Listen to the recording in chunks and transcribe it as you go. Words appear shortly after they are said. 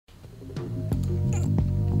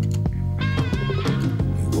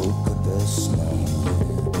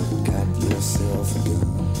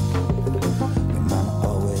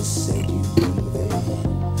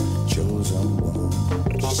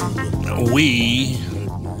We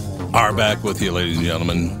are back with you, ladies and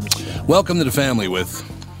gentlemen. Welcome to the family with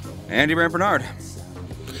Andy Brand Bernard.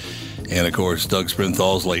 And, of course, Doug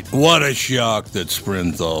Sprinthal's late. What a shock that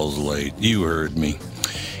Sprinthal's late. You heard me.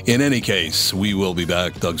 In any case, we will be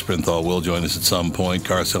back. Doug Sprinthal will join us at some point.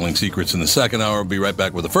 Car Selling Secrets in the second hour. We'll be right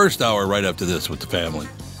back with the first hour right after this with the family.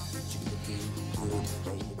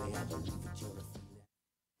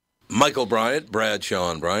 Michael Bryant, Bradshaw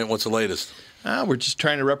and Bryant, what's the latest? We're just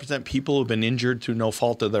trying to represent people who've been injured through no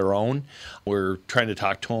fault of their own. We're trying to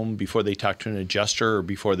talk to them before they talk to an adjuster or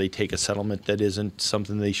before they take a settlement that isn't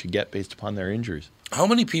something they should get based upon their injuries. How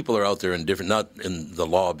many people are out there in different, not in the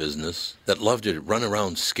law business, that love to run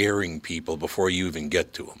around scaring people before you even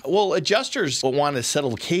get to them? Well, adjusters want to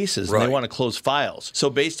settle cases and Right. they want to close files. So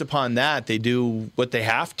based upon that, they do what they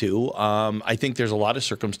have to. I think there's a lot of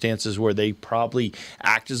circumstances where they probably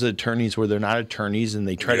act as attorneys where they're not attorneys and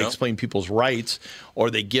they try to explain people's rights, or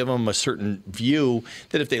they give them a certain view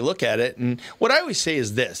that if they look at it. And what I always say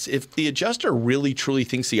is this: if the adjuster really truly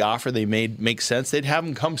thinks the offer they made makes sense, they'd have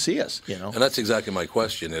them come see us. And that's exactly my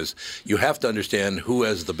question is, you have to understand who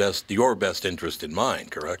has your best interest in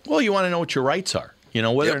mind, correct? Well, you want to know what your rights are.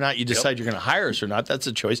 Whether or not you decide you're going to hire us or not, that's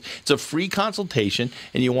a choice. It's a free consultation,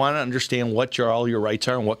 and you want to understand what all your rights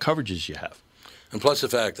are and what coverages you have. And plus the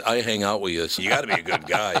fact I hang out with you, so you got to be a good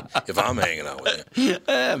guy if I'm hanging out with you.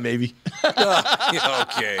 Maybe.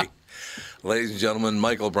 Okay. Ladies and gentlemen,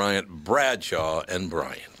 Michael Bryant, Bradshaw and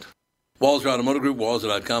Bryant. Walser Automotive Group,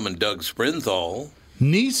 Walser.com, and Doug Sprinthal.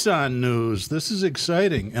 Nissan news. This is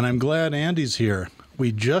exciting, and I'm glad Andy's here.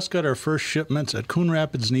 We just got our first shipments at Coon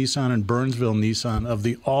Rapids Nissan and Burnsville Nissan of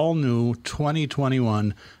the all-new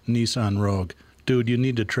 2021 Nissan Rogue. Dude, you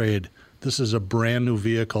need to trade. This is a brand new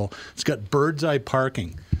vehicle. It's got bird's eye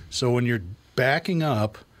parking. So when you're backing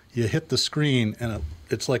up, you hit the screen, and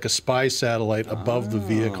it's like a spy satellite above the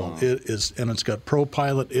vehicle. It is, and it's got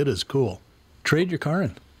ProPilot. It is cool. Trade your car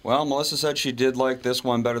in. Well, Melissa said she did like this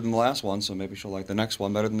one better than the last one, so maybe she'll like the next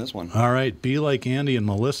one better than this one. All right, be like Andy and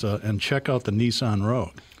Melissa and check out the Nissan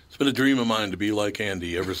Rogue. It's been a dream of mine to be like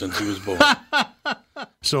Andy ever since he was born.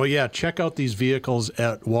 So, yeah, check out these vehicles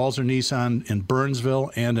at Walser Nissan in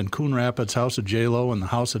Burnsville and in Coon Rapids, House of J-Lo and the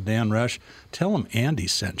House of Dan Resch. Tell them Andy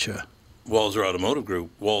sent you. Walser Automotive Group,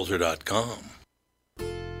 Walser.com.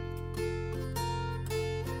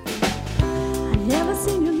 I never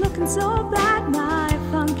seen you looking so bad, my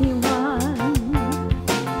funky one.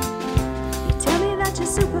 You tell me that your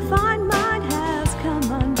superfine mind has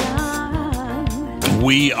come undone.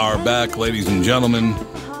 We are back, ladies and gentlemen.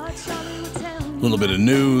 A little bit of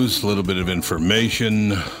news, a little bit of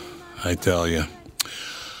information. I tell you,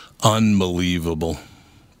 unbelievable.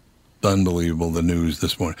 Unbelievable, the news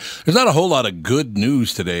this morning. There's not a whole lot of good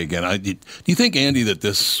news today again. Do you think, Andy, that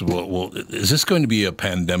this is this going to be a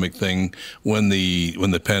pandemic thing? When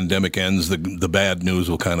the pandemic ends, the bad news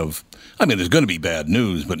will kind of, there's going to be bad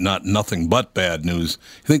news, but nothing but bad news.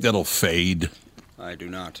 You think that'll fade? I do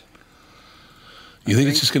not. You think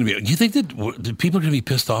it's just going to be? Do you think that people are going to be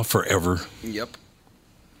pissed off forever? Yep.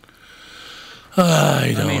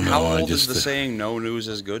 I don't know. How old is the saying, no news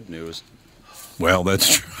is good news? Well,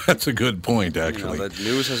 that's true. That's a good point, actually. The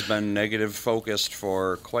news has been negative focused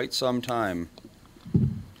for quite some time.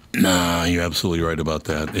 Nah, you're absolutely right about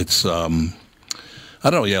that. It's, I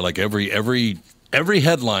don't know, like every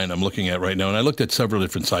headline I'm looking at right now, and I looked at several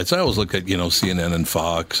different sites. I always look at, CNN and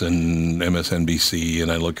Fox and MSNBC,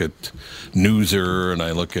 and I look at Newser, and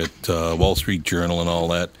I look at Wall Street Journal and all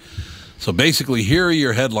that. So basically, here are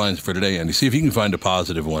your headlines for today, Andy. See if you can find a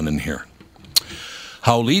positive one in here.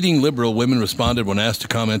 How leading liberal women responded when asked to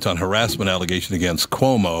comment on harassment allegation against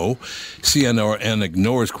Cuomo. CNN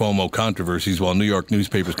ignores Cuomo controversies while New York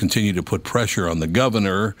newspapers continue to put pressure on the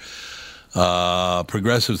governor.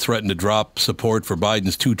 Progressives threaten to drop support for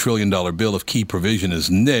Biden's $2 trillion bill if key provision is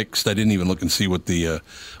nixed. I didn't even look and see what the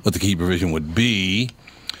key provision would be.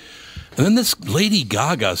 And then this Lady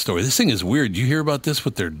Gaga story. This thing is weird. Did you hear about this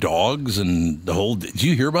with their dogs and the whole? Did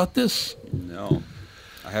you hear about this? No.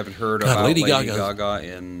 I haven't heard about Lady Gaga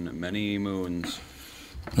in many moons.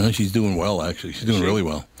 She's doing well, actually. She's doing really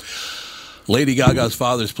well. Lady Gaga's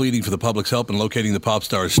father is pleading for the public's help in locating the pop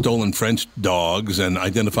star's stolen French dogs and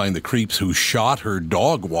identifying the creeps who shot her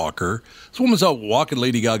dog walker. This woman's out walking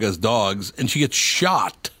Lady Gaga's dogs, and she gets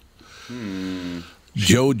shot.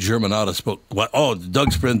 Joe Germanotta spoke. What? Oh,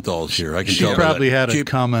 Doug Sprinthal's here. I can tell. She probably had it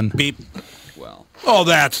coming. Beep. Well. Oh,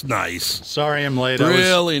 that's nice. Sorry I'm late.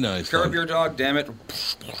 Really nice. Curb your dog, damn it.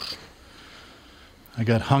 I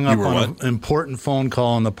got hung up on an important phone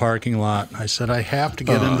call in the parking lot. I said, I have to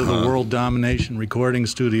get into the World Domination recording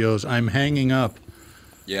studios. I'm hanging up.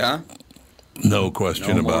 Yeah? No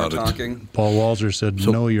question about it. Talking. Paul Walzer said,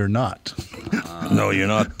 "No, you're not." No, you're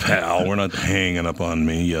not, pal. We're not hanging up on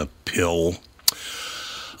me, you pill.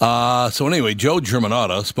 So anyway, Joe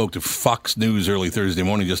Germanotta spoke to Fox News early Thursday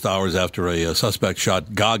morning, just hours after a suspect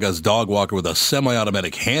shot Gaga's dog walker with a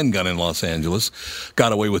semi-automatic handgun in Los Angeles.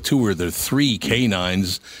 Got away with 2 of their 3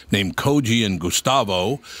 canines named Koji and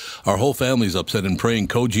Gustavo. Our whole family's upset and praying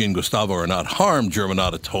Koji and Gustavo are not harmed,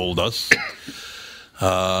 Germanotta told us.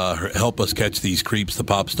 Help us catch these creeps, the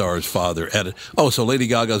pop star's father. So Lady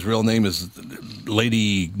Gaga's real name is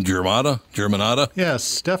Lady Germanotta? Yes,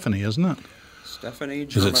 Stephanie, isn't it? Stephanie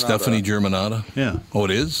Germanotta. Is it Stephanie Germanotta? Yeah. Oh, it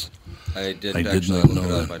is? I did not look know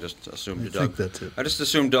it up. that. I just assumed I Doug. think that's it. I just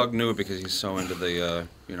assumed Doug knew it because he's so into the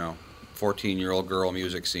 14-year-old girl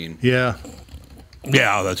music scene. Yeah.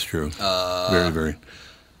 Yeah, that's true. Very, very.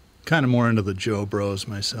 Kind of more into the Joe Bros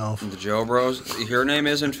myself. The Joe Bros. Her name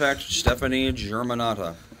is, in fact, Stephanie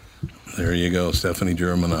Germanotta. There you go, Stephanie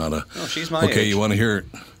Germanotta. No, she's my age. Okay, you want to hear it?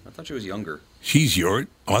 I thought she was younger. She's your...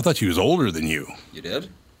 Oh, I thought she was older than you. You did?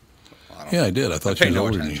 Yeah, I did. I thought she was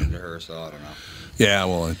older than you. I paid no attention to her, so I don't know. Yeah,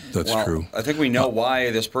 well, that's true. I think we know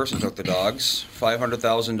why this person took the dogs.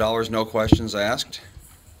 $500,000, no questions asked.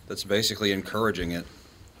 That's basically encouraging it.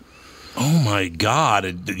 Oh, my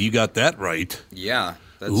God. You got that right. Yeah.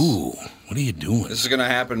 Ooh, what are you doing? This is going to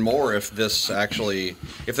happen more if this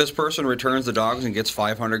person returns the dogs and gets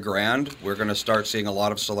 $500,000. We're going to start seeing a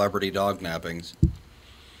lot of celebrity dog nappings.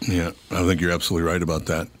 Yeah, I think you're absolutely right about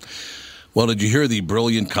that. Well, did you hear the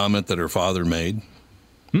brilliant comment that her father made?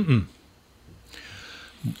 Mm-mm.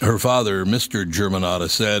 Her father, Mr. Germanotta,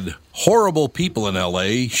 said, "Horrible people in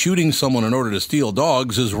L.A. shooting someone in order to steal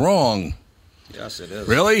dogs is wrong." Yes, it is.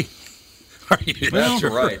 Really? Are you That's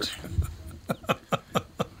right.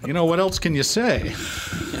 You know, what else can you say?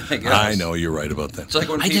 I know, you're right about that. It's like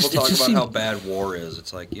when people talk about how bad war is.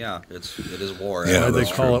 It's like, yeah, it is war. Yeah, they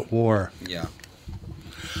call it war. Yeah.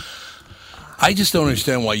 I just don't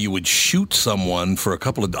understand why you would shoot someone for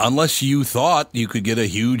unless you thought you could get a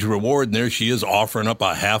huge reward, and there she is offering up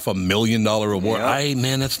a $500,000 reward. Yep.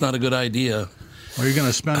 Man, that's not a good idea. Well, you're going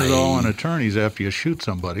to spend it all on attorneys after you shoot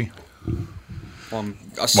somebody. Well, I'm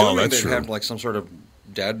assuming that's they'd true. have like some sort of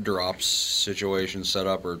dead drops situation set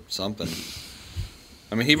up or something.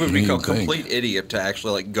 I mean, he would become a complete idiot to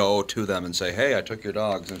actually like go to them and say, "Hey, I took your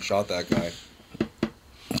dogs and shot that guy.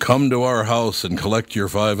 Come to our house and collect your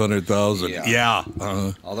 $500,000." Yeah.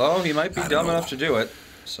 Although he might be dumb enough to do it,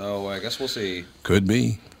 so I guess we'll see. Could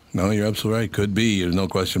be. No, you're absolutely right. Could be. There's no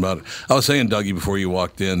question about it. I was saying, Dougie, before you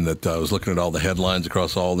walked in, that I was looking at all the headlines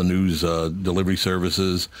across all the news delivery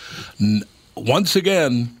services. Once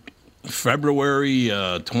again, February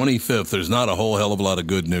 25th, there's not a whole hell of a lot of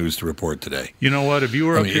good news to report today. You know what? If you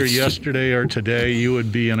were up here yesterday or today, you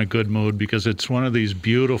would be in a good mood because it's one of these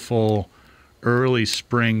beautiful early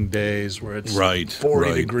spring days where it's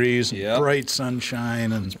 40 degrees, bright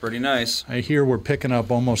sunshine. And it's pretty nice. I hear we're picking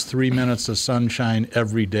up almost 3 minutes of sunshine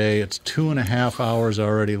every day. It's 2.5 hours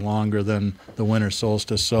already longer than the winter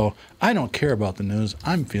solstice. So I don't care about the news.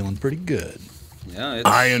 I'm feeling pretty good. Yeah,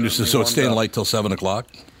 I understand. So it's staying light till 7 o'clock?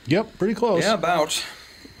 Yep, pretty close. Yeah, about.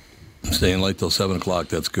 Staying light till 7 o'clock.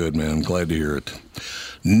 That's good, man. I'm glad to hear it.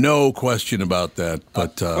 No question about that.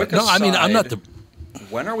 But no, I mean, I'm not the.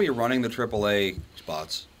 When are we running the AAA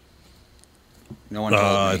spots? No one told me.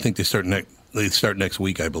 I think they start next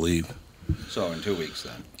week, I believe. So in 2 weeks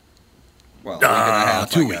then. Well, a week and a half,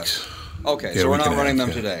 2 I weeks. guess. Okay, Yeah, so we're week not and a running half,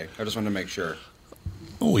 them today. I just wanted to make sure.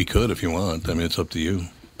 Oh, we could if you want. I mean, it's up to you.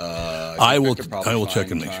 I will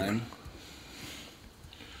check and make sure.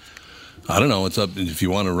 I don't know. It's up if you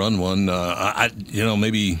want to run one.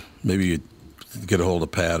 Maybe get a hold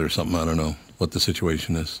of Pat or something. I don't know what the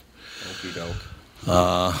situation is. Okey doke.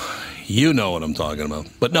 You know what I'm talking about.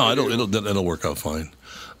 But no, it'll work out fine.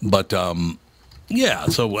 But yeah.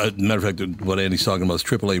 So, as a matter of fact, what Andy's talking about is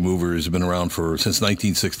AAA Movers have been around since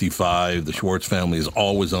 1965. The Schwartz family has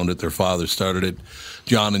always owned it. Their father started it.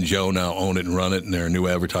 John and Joe now own it and run it, and they're new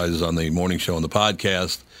advertisers on the morning show and the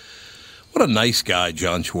podcast. What a nice guy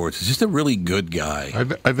John Schwartz is. Just a really good guy.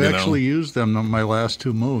 I've actually used them on my last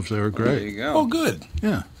 2 moves. They were great. There you go. Oh, good.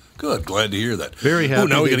 Yeah. Good. Glad to hear that. Very happy. Oh,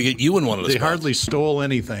 now we got to get you in one of the They spots. hardly stole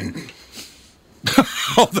anything.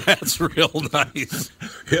 Oh, that's real nice.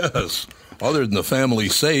 Yes. Other than the family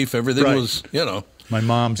safe, everything was, My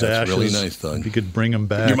mom's That's ashes. really nice, Doug. If you could bring them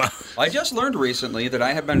back. I just learned recently that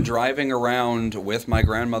I have been driving around with my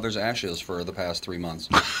grandmother's ashes for the past 3 months.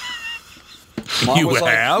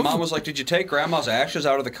 Mom was like, "Did you take Grandma's ashes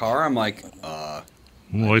out of the car?" I'm like, I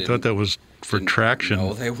thought that was for traction.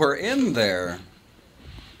 No, they were in there.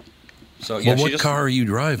 So Well, what car are you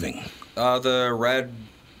driving? The red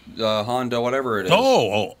Honda, whatever it is.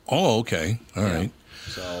 Oh, okay. All right.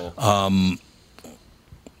 So,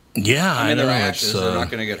 yeah, I mean, know. they're ashes. They're not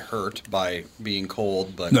going to get hurt by being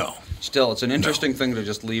cold, but no. Still, it's an interesting thing to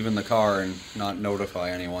just leave in the car and not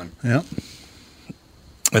notify anyone. Yeah.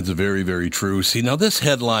 That's very, very true. See, now this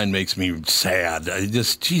headline makes me sad.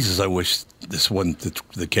 Jesus, I wish this wasn't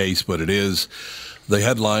the case, but it is. The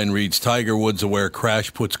headline reads, Tiger Woods aware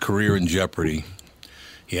crash puts career in jeopardy.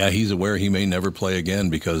 Yeah, he's aware he may never play again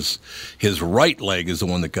because his right leg is the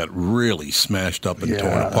one that got really smashed up and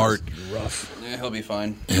torn apart. Rough. Yeah, he'll be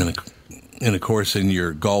fine. And of course, in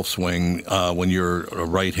your golf swing, when you're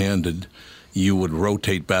right-handed, you would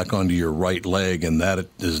rotate back onto your right leg, and that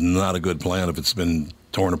is not a good plan if it's been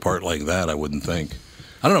torn apart like that, I wouldn't think.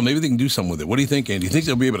 I don't know. Maybe they can do something with it. What do you think, Andy? Do you think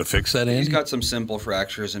they'll be able to fix that, Andy? He's got some simple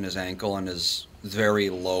fractures in his ankle and his very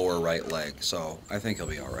lower right leg, so I think he'll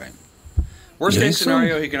be all right. Worst case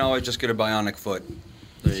scenario, he can always just get a bionic foot.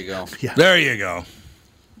 There you go. Yeah. There you go.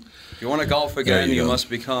 If you want to golf again, you go.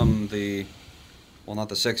 must become not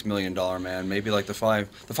the $6 million man, maybe like the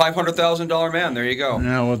 $500,000 man. There you go.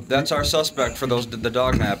 Yeah, well, that's our suspect for the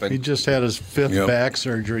dog napping. He just had his 5th back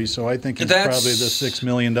surgery, so I think he's That's- probably the $6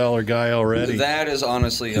 million guy already. That is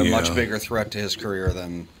honestly a much bigger threat to his career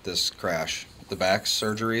than this crash. The back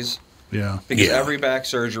surgeries. Yeah. Because every back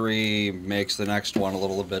surgery makes the next one a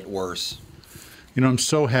little bit worse. You know, I'm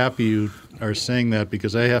so happy you are saying that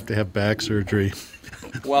because I have to have back surgery.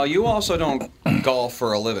 Well, you also don't golf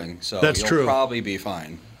for a living, so That's you'll true. probably be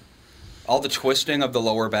fine. All the twisting of the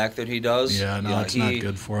lower back that he does. Yeah, no, it's not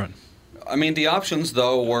good for it. I mean, the options,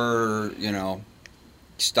 though, were,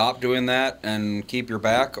 stop doing that and keep your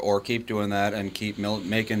back, or keep doing that and keep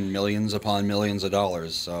making millions upon millions of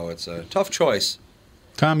dollars. So it's a tough choice.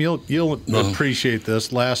 Tom, you'll appreciate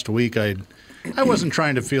this. Last week, I wasn't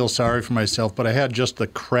trying to feel sorry for myself, but I had just the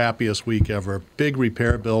crappiest week ever. Big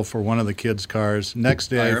repair bill for one of the kids' cars. Next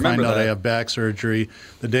day, I find out I have back surgery.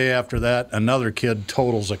 The day after that, another kid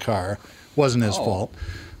totals a car. Wasn't his fault.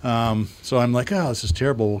 So I'm like, oh, this is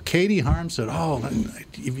terrible. Well, Katie Harm said,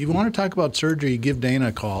 if you want to talk about surgery, give Dana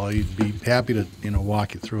a call. He'd be happy to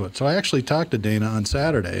walk you through it. So I actually talked to Dana on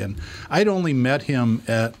Saturday, and I'd only met him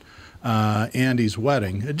at Andy's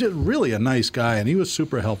wedding. Just really a nice guy, and he was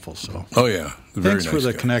super helpful. So, thanks for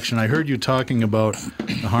the connection. I heard you talking about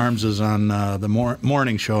the Harmses on the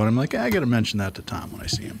morning show, and I'm like, I got to mention that to Tom when I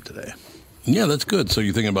see him today. Yeah, that's good. So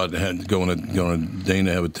you're thinking about going to Dana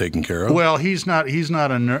to have it taken care of? Well, he's not a back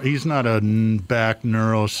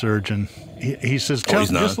neurosurgeon. He says,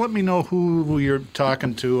 just let me know who you're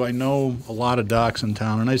talking to. I know a lot of docs in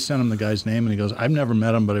town, and I sent him the guy's name, and he goes, I've never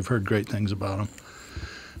met him, but I've heard great things about him.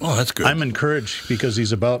 Oh, that's good. I'm encouraged because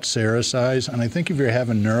he's about Sarah's size, and I think if you're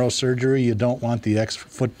having neurosurgery, you don't want the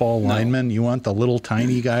ex-football lineman. You want the little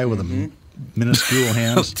tiny guy with a minuscule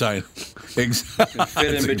hands. Tiny. Exactly.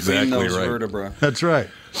 Fit in between those vertebrae. That's right.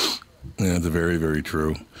 Yeah, that's very, very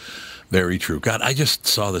true. Very true. God, I just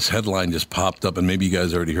saw this headline just popped up, and maybe you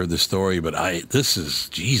guys already heard this story, but this is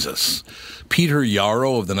Jesus. Peter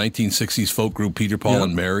Yarrow of the 1960s folk group Peter, Paul,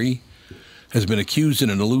 and Mary has been accused in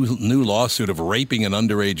a new lawsuit of raping an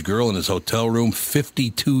underage girl in his hotel room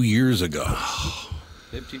 52 years ago.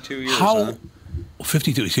 52 years, huh?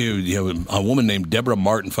 52. You have a woman named Deborah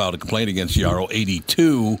Martin filed a complaint against Yarrow,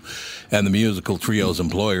 82, and the musical trio's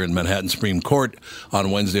employer in Manhattan Supreme Court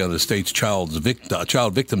on Wednesday under the state's Child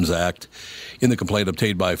Victims Act. In the complaint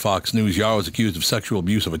obtained by Fox News, Yarrow is accused of sexual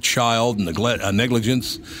abuse of a child,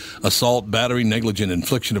 negligence, assault, battery, negligent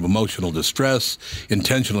infliction of emotional distress,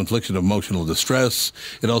 intentional infliction of emotional distress.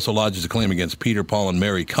 It also lodges a claim against Peter, Paul, and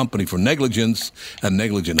Mary Company for negligence and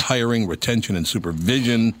negligent hiring, retention, and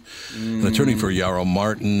supervision. An attorney for Yarrow,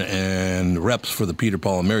 Martin, and reps for the Peter,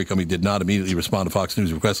 Paul, and Mary Company did not immediately respond to Fox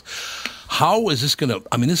News' request. How is this going to?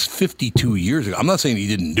 I mean, this is 52 years ago. I'm not saying he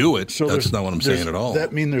didn't do it. So that's not what I'm saying at all.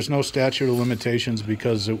 That mean there's no statute of limitations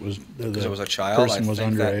because it was a child. Person was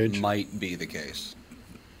underage. That might be the case.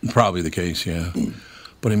 Probably the case, yeah.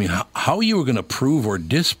 But I mean, how you were going to prove or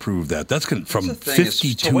disprove that? That's from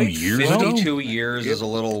 52 years ago. 52 years is a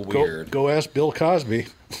little weird. Go ask Bill Cosby.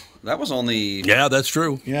 That was only. Yeah, that's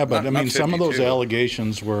true. Yeah, but some of those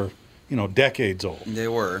allegations were, decades old. They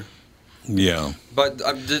were. Yeah. But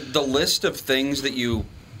the list of things that you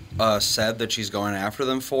said that she's going after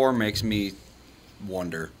them for makes me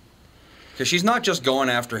wonder. Because she's not just going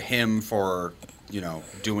after him for,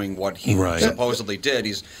 doing what he supposedly did.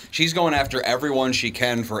 She's going after everyone she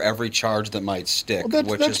can for every charge that might stick. Well,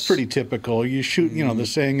 that's pretty typical. You shoot, the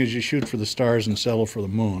saying is you shoot for the stars and settle for the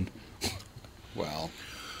moon. Well,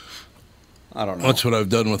 I don't know. That's what I've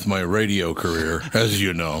done with my radio career, as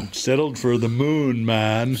you know. Settled for the moon,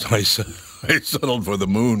 man. I I settled for the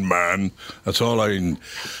moon, man. That's all I.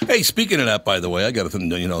 Hey, speaking of that, by the way, I got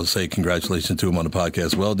to say congratulations to him on the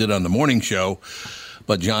podcast. Well, did on the morning show,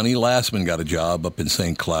 but Johnny Lastman got a job up in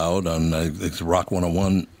St. Cloud on it's Rock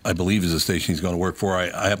 101. I believe is the station he's going to work for.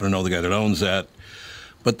 I happen to know the guy that owns that,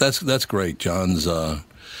 but that's great. John's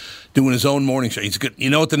doing his own morning show. He's good. You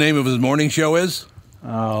know what the name of his morning show is?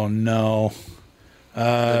 Oh no, The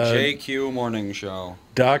JQ Morning Show.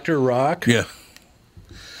 Dr. Rock. Yeah.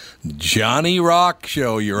 Johnny Rock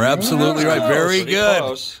Show. You're absolutely right. Very Pretty good.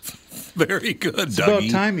 close. Very good, It's about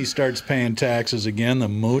Dougie. time he starts paying taxes again. The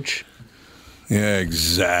mooch. Yeah,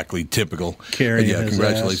 exactly. Typical. Carrying But yeah, his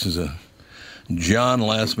congratulations to John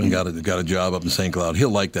Lastman. Got a job up in St. Cloud. He'll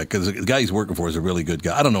like that because the guy he's working for is a really good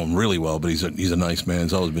guy. I don't know him really well, but he's a nice man.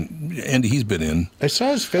 He's always been, and he's been in. I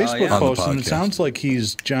saw his Facebook yeah. On the post, and it podcast. sounds like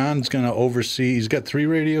John's going to oversee. He's got 3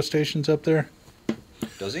 radio stations up there.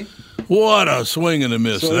 Does he? What a swing and a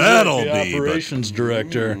miss So he's that'll like the be. But operations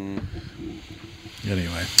director.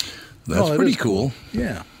 Anyway, that's that pretty is cool.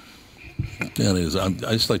 yeah. Yeah, it is. I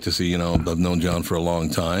just like to see, I've known John for a long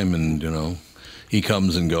time, and, he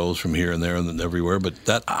comes and goes from here and there and everywhere. But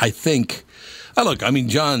that, I think,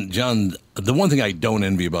 John, the one thing I don't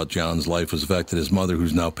envy about John's life was the fact that his mother,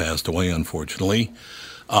 who's now passed away, unfortunately,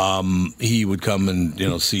 he would come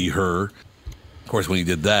and, see her. Of course, when he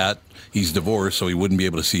did that, he's divorced, so he wouldn't be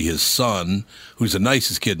able to see his son, who's the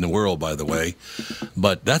nicest kid in the world, by the way.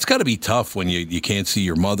 But that's got to be tough when you can't see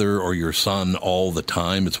your mother or your son all the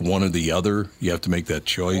time. It's one or the other. You have to make that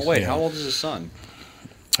choice. Well, wait, how old is his son?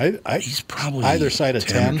 He's probably either side of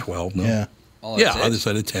 10 10 or 12, no? Yeah, Oh, Yeah, that's it? either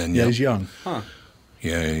side of 10, yeah, yeah. he's young. Huh.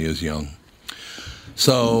 Yeah, he is young.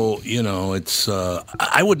 So, it's,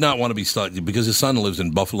 I would not want to be stuck, because his son lives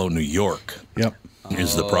in Buffalo, New York, Yep.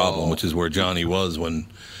 is the problem, which is where Johnny was when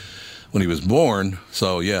he was born.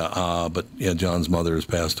 So, John's mother has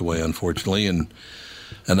passed away, unfortunately, and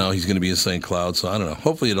now he's going to be in St. Cloud, so I don't know.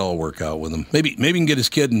 Hopefully it'll all work out with him. Maybe he can get his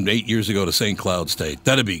kid 8 years ago to St. Cloud State.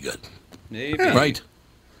 That'd be good, Maybe. right?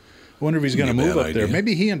 I wonder if he's going to Be a move bad up there. idea.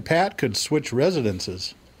 Maybe he and Pat could switch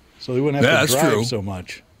residences, so they wouldn't have Yeah, to that's drive true. so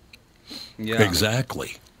much. Yeah.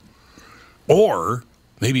 Exactly. Or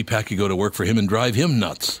maybe Pat could go to work for him and drive him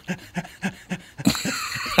nuts.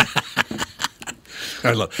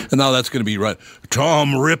 And now that's going to be right.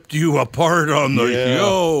 Tom ripped you apart on the Yeah.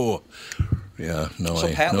 show. Yeah, no, So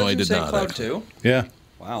Pat I lives in did St. not. Cloud, actually. too? Yeah.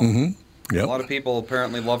 Wow. Yep. A lot of people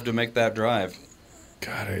apparently love to make that drive.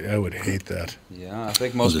 God, I would hate that. Yeah, I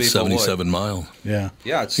think most Was it people 77 mile? Yeah. would.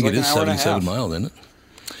 Yeah, it's I think like it an is hour and a 77 half. miles, isn't it?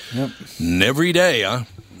 Yep. And every day, huh?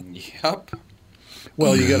 Yep.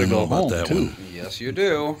 Well, you got to I don't go know about home that too. one. Yes, you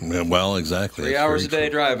do. Yeah, well, exactly. 3 That's hours a very day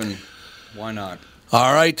true. driving. Why not?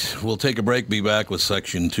 All right, we'll take a break. Be back with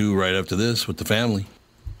Section 2 right after this with the family.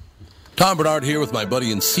 Tom Bernard here with my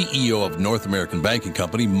buddy and CEO of North American Banking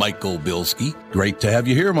Company, Michael Bilski. Great to have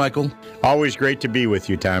you here, Michael. Always great to be with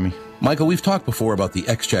you, Tommy. Michael, we've talked before about the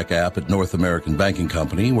XCheck app at North American Banking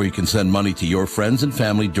Company, where you can send money to your friends and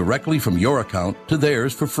family directly from your account to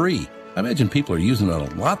theirs for free. I imagine people are using it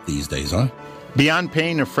a lot these days, huh? Beyond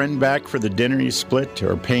paying a friend back for the dinner you split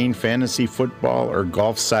or paying fantasy football or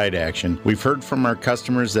golf side action, we've heard from our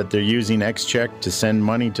customers that they're using XCheck to send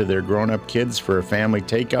money to their grown-up kids for a family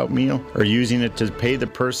takeout meal or using it to pay the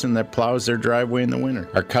person that plows their driveway in the winter.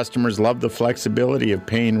 Our customers love the flexibility of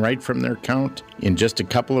paying right from their account in just a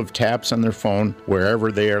couple of taps on their phone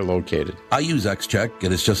wherever they are located. I use XCheck,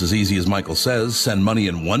 and it's just as easy as Michael says. Send money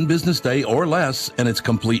in one business day or less, and it's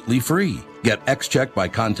completely free. Get XCheck by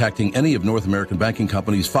contacting any of North American Banking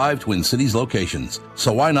Company's 5 Twin Cities locations.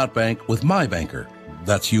 So why not bank with my banker?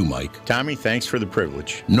 That's you, Mike. Tommy, thanks for the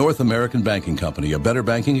privilege. North American Banking Company, a better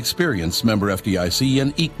banking experience, member FDIC,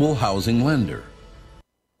 and equal housing lender.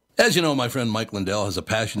 As you know, my friend Mike Lindell has a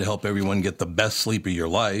passion to help everyone get the best sleep of your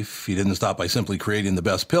life. He didn't stop by simply creating the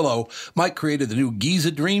best pillow. Mike created the new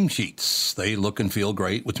Giza Dream Sheets. They look and feel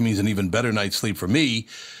great, which means an even better night's sleep for me,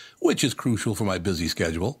 which is crucial for my busy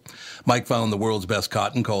schedule. Mike found the world's best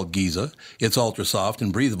cotton called Giza. It's ultra soft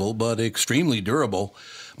and breathable, but extremely durable.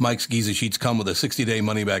 Mike's Giza Sheets come with a 60-day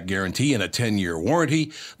money-back guarantee and a 10-year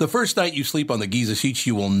warranty. The first night you sleep on the Giza Sheets,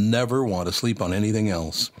 you will never want to sleep on anything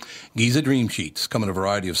else. Giza Dream Sheets come in a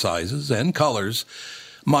variety of sizes and colors.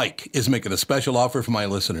 Mike is making a special offer for my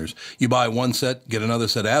listeners. You buy one set, get another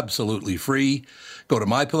set absolutely free. Go to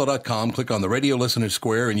MyPillow.com, click on the radio listener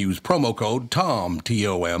square, and use promo code TOM,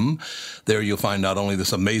 T-O-M. There you'll find not only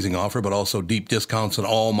this amazing offer, but also deep discounts on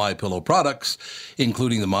all MyPillow products,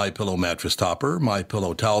 including the MyPillow mattress topper,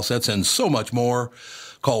 MyPillow towel sets, and so much more.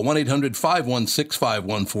 Call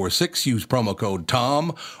 1-800-516-5146, use promo code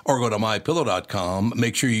TOM, or go to MyPillow.com.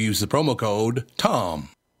 Make sure you use the promo code TOM.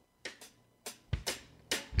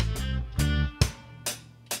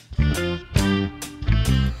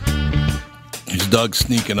 Doug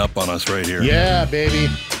sneaking up on us right here. Yeah,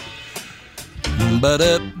 baby.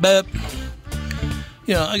 Ba-da-ba.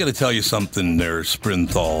 Yeah, I got to tell you something there,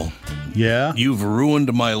 Sprinthal. Yeah? You've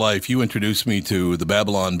ruined my life. You introduced me to the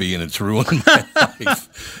Babylon Bee, and it's ruined my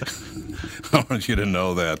life. I want you to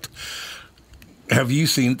know that. Have you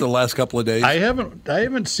seen it the last couple of days? I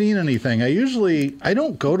haven't seen anything. I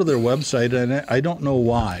don't go to their website, and I don't know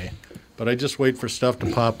why. But I just wait for stuff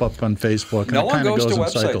to pop up on Facebook. And No it one kinda goes to in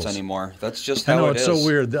websites cycles. anymore. That's just I how know, it it's is. so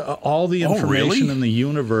weird. All the information really? in the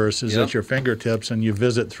universe is Yep. at your fingertips, and you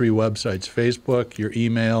visit 3 websites: Facebook, your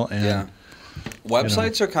email, and Yeah.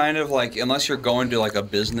 Websites are kind of like, unless you're going to like a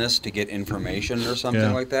business to get information or something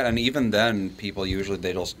Yeah. like that, and even then, people usually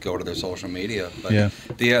they just go to their social media. But Yeah.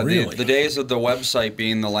 Really? the days of the website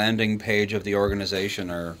being the landing page of the organization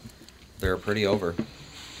they're pretty over.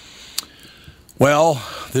 Well,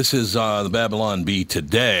 this is the Babylon Bee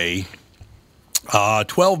today.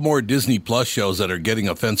 12 more Disney Plus shows that are getting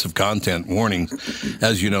offensive content warnings.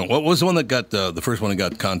 As you know, what was the one that got the first one that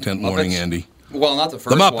got content warning, Muppets? Andy? Well, not the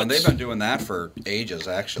first Muppets. one. They've been doing that for ages,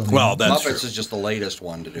 actually. Well, that's Muppets true. is just the latest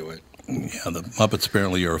one to do it. Yeah, the Muppets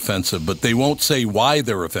apparently are offensive, but they won't say why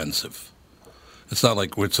they're offensive. It's not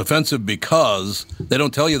like it's offensive because they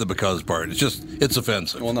don't tell you the because part. It's just it's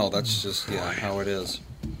offensive. Well, no, that's just how it is.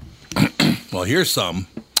 Well, here's some.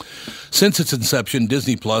 Since its inception,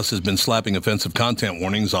 Disney Plus has been slapping offensive content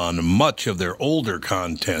warnings on much of their older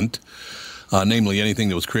content, namely anything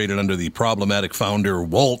that was created under the problematic founder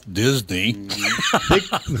Walt Disney.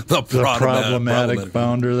 the problematic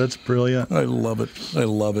founder. That's brilliant. I love it. I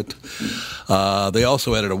love it. They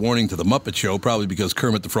also added a warning to the Muppet Show, probably because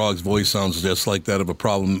Kermit the Frog's voice sounds just like that of a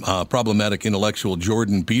problematic intellectual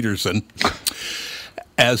Jordan Peterson.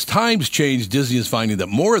 As times change, Disney is finding that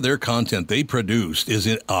more of their content they produced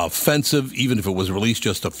is offensive, even if it was released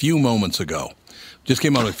just a few moments ago. Just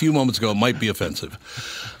came out a few moments ago, it might be offensive.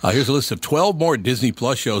 Here's a list of 12 more Disney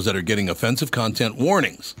Plus shows that are getting offensive content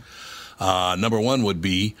warnings. Number 1 would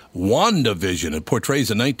be WandaVision. It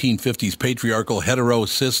portrays a 1950s patriarchal,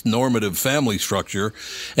 hetero-cis-normative family structure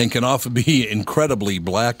and can often be incredibly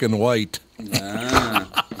black and white.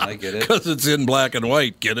 I get it. Because it's in black and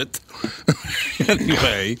white, get it?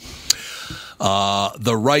 Anyway,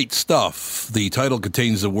 The Right Stuff. The title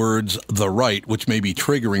contains the words "the right," which may be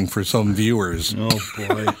triggering for some viewers. Oh,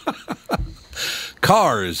 boy.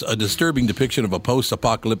 Cars, a disturbing depiction of a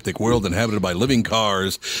post-apocalyptic world inhabited by living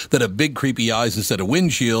cars that have big creepy eyes instead of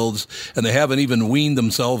windshields, and they haven't even weaned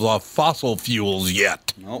themselves off fossil fuels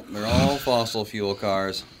yet. Nope, they're all fossil fuel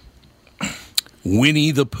cars. Winnie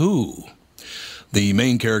the Pooh. The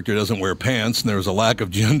main character doesn't wear pants, and there is a lack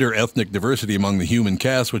of gender ethnic diversity among the human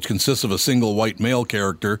cast, which consists of a single white male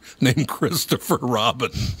character named Christopher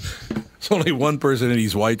Robin. There's only one person and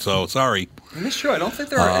he's white, so sorry. And it's true. I don't think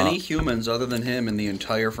there are any humans other than him in the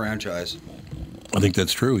entire franchise. I think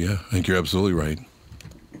that's true, yeah. I think you're absolutely right.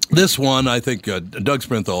 This one, I think Doug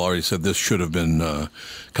Sprinthal already said this should have been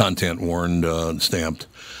content warned, stamped.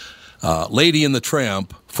 Lady and the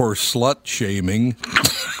Tramp for slut shaming.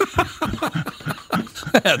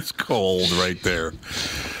 That's cold right there.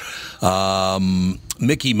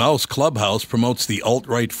 Mickey Mouse Clubhouse promotes the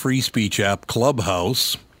alt-right free speech app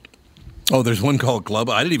Clubhouse. Oh, there's one called Club.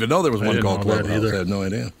 I didn't even know there was one didn't called know that Clubhouse. either. I had no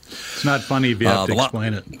idea. It's not funny if you have to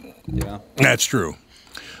explain it. Yeah. That's true.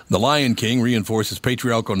 The Lion King reinforces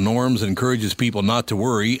patriarchal norms and encourages people not to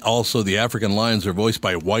worry. Also, the African lions are voiced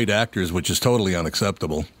by white actors, which is totally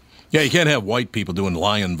unacceptable. Yeah, you can't have white people doing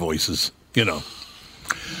lion voices, you know.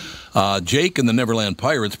 Jake and the Neverland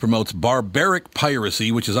Pirates promotes barbaric piracy,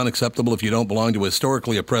 which is unacceptable if you don't belong to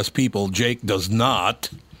historically oppressed people. Jake does not.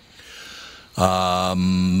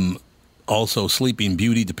 Also, Sleeping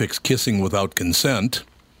Beauty depicts kissing without consent.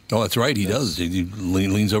 Oh, that's right, he does. He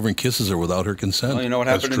leans over and kisses her without her consent. Well, you know what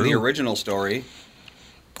That's happened in the true. original story?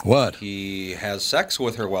 What? He has sex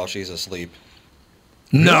with her while she's asleep.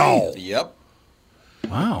 No. Yep.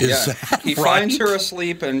 Wow. Is that He right? finds her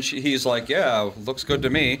asleep, and he's like, "Yeah, looks good to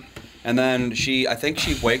me." And then I think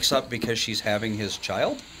she wakes up because she's having his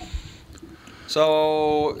child.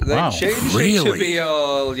 So they Wow. changed it to Really?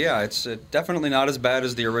 be, it's definitely not as bad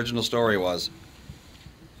as the original story was.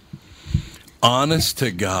 Honest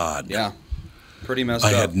to God. Yeah, pretty messed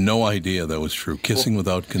I up. had no idea that was true. Kissing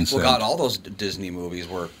without consent. Well, God, all those Disney movies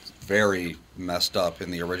were very messed up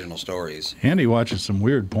in the original stories. Andy watches some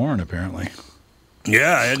weird porn, apparently.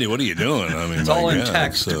 Yeah, Andy, what are you doing? I mean, It's my all in God,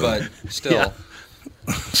 text, it's, but still. yeah.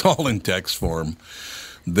 it's all in text form.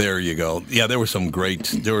 There you go. Yeah, there were some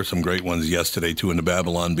great ones yesterday too in the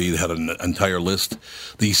Babylon Bee. They had an entire list.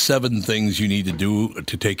 The 7 things you need to do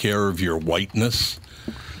to take care of your whiteness.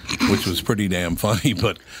 which was pretty damn funny.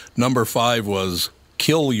 But number 5 was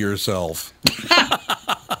kill yourself.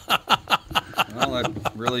 Well,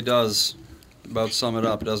 that really does about sum it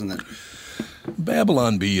up, doesn't it?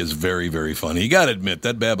 Babylon Bee is very, very funny. You got to admit,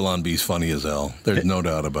 that Babylon Bee's funny as hell. There's no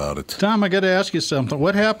doubt about it. Tom, I got to ask you something.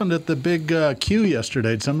 What happened at the big queue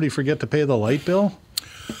yesterday? Did somebody forget to pay the light bill?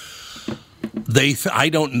 I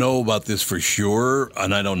don't know about this for sure,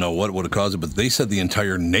 and I don't know what would have caused it, but they said the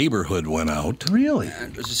entire neighborhood went out. Really?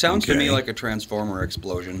 It sounds to me like a transformer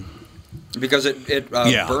explosion. Because it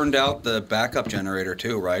burned out the backup generator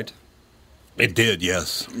too, right? It did,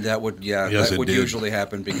 yes. That would, Yes, that would did. usually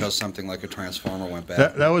happen because something like a transformer went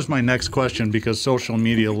bad. That was my next question because social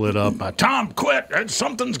media lit up. Tom, quit!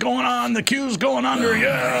 Something's going on. The queue's going under.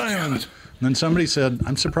 Yeah. And then somebody said,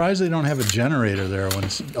 "I'm surprised they don't have a generator there." When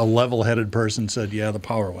a level-headed person said, "Yeah, the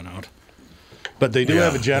power went out," but they do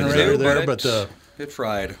have a generator there. But it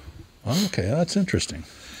fried. Oh, okay, that's interesting.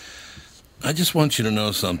 I just want you to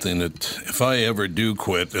know something, that if I ever do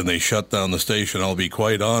quit and they shut down the station, I'll be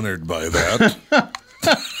quite honored by that.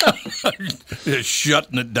 Just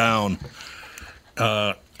shutting it down.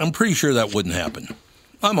 I'm pretty sure that wouldn't happen.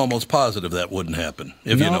 I'm almost positive that wouldn't happen,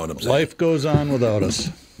 if you know what I'm saying. Life goes on without us.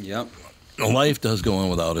 Yep. Life does go on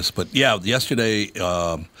without us. But, yeah, yesterday,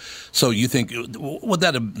 so you think,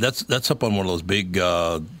 that's up on one of those big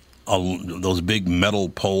metal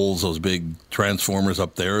poles, those big transformers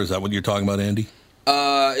up there. Is that what you're talking about, Andy?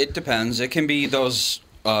 It depends. It can be those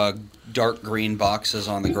dark green boxes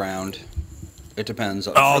on the ground. It depends.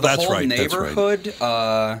 Oh, For the that's whole right. Neighborhood,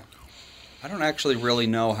 I don't actually really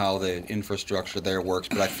know how the infrastructure there works,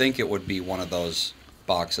 but I think it would be one of those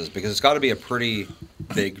boxes because it's got to be a pretty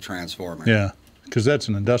big transformer. Yeah, because that's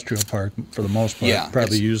an industrial park for the most part. Yeah,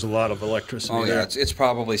 Probably use a lot of electricity. Oh, there. yeah. It's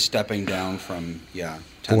probably stepping down from, 10,000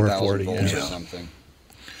 440, volts yeah. or something.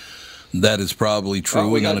 That is probably true. Well,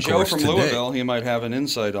 we got and of Joe course, from today, Louisville. He might have an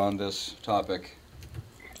insight on this topic.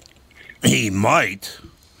 He might.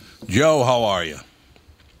 Joe, how are you?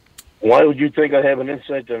 Why would you think I have an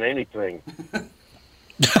insight on anything? I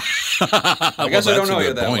guess I don't know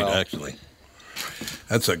you that point, well. Actually.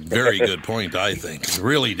 That's a very good point, I think.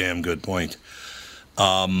 Really damn good point.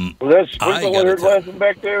 Was that Sprinkle I heard laughing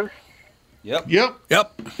back there? Yep.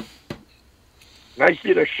 Yep. Nice of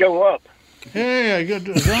you to show up. Hey, I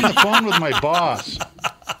was on the phone with my boss.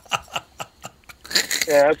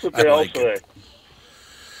 Yeah, that's what they all like say.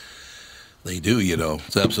 They do,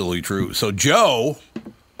 It's absolutely true. So, Joe,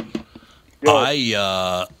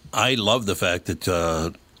 Yeah. I love the fact that,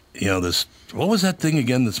 this, what was that thing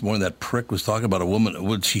again this morning? That prick was talking about a woman.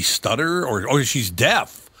 Would she stutter or she's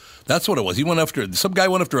deaf? That's what it was. Some guy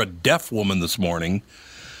went after a deaf woman this morning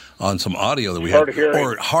on some audio that we Hard had. of hearing.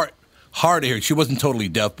 Or hard of hearing. She wasn't totally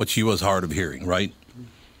deaf, but she was hard of hearing, right?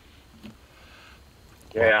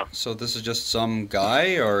 Yeah. So this is just some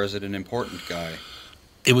guy, or is it an important guy?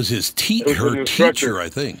 It was his It was an her instructor. teacher, I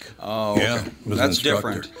think. Oh, Yeah, okay. it was an That's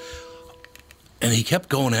instructor. different. And he kept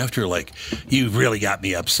going after her like, you really got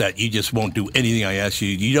me upset. You just won't do anything I ask you.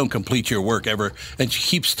 You don't complete your work ever. And she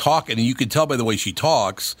keeps talking, and you can tell by the way she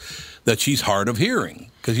talks that she's hard of hearing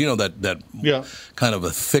because that Yeah. kind of a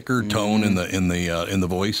thicker tone in the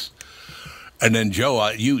voice. And then Joe,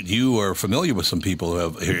 you are familiar with some people who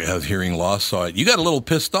have hearing loss, so you got a little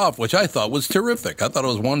pissed off, which I thought was terrific. I thought it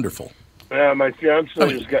was wonderful. Yeah, my fiance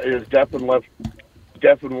is deaf in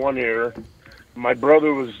one ear. My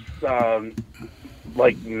brother was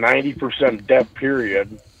like 90% deaf.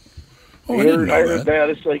 Period. Oh, I didn't know I heard that.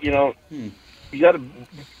 It's like you got to.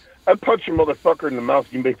 I punch a motherfucker in the mouth.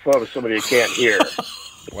 You make fun of somebody that can't hear.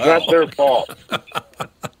 It's not their fault.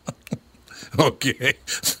 Okay.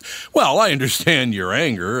 Well, I understand your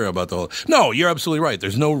anger about the whole... No, you're absolutely right.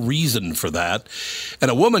 There's no reason for that.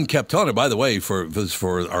 And a woman kept telling her, by the way, for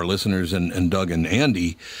our listeners and Doug and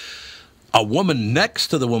Andy, a woman next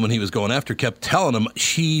to the woman he was going after kept telling him,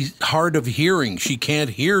 she's hard of hearing. She can't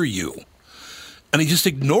hear you. And he just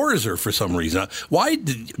ignores her for some reason. Why,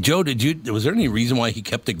 Joe, was there any reason why he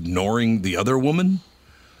kept ignoring the other woman?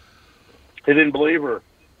 He didn't believe her.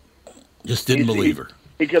 Just didn't believe her.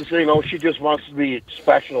 He kept saying, "Oh, she just wants to be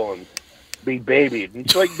special and be babied." And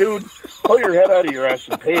it's like, dude, pull your head out of your ass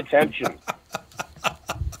and pay attention.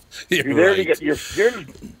 You're there to get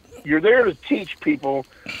you're there to teach people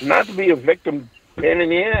not to be a victim pain in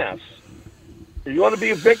the ass. If you want to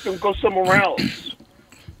be a victim, go somewhere else.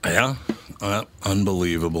 Yeah.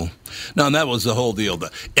 Unbelievable. Now, and that was the whole deal.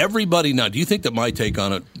 Everybody now, do you think that my take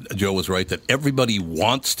on it, Joe, was right, that everybody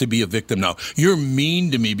wants to be a victim now? You're mean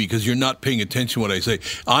to me because you're not paying attention to what I say.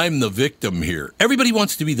 I'm the victim here. Everybody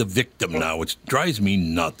wants to be the victim now, which drives me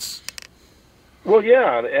nuts. Well,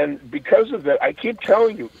 yeah, and because of that, I keep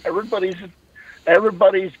telling you, everybody's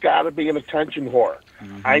got to be an attention whore.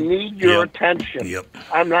 Mm-hmm. I need your attention. Yep.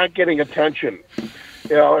 I'm not getting attention.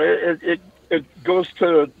 You know, it goes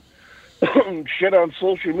to shit on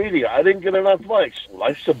social media. I didn't get enough likes.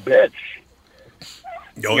 Life's a bitch.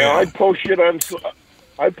 Oh, yeah. I post shit on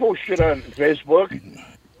Facebook.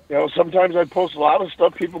 You know, sometimes I post a lot of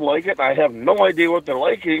stuff. People like it, and I have no idea what they're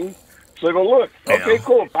liking. So I go, look, okay,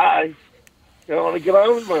 cool, bye. You know, and I get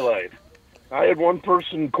on with my life. I had one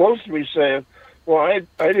person close to me say, well, I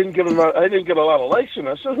didn't get a lot of likes, and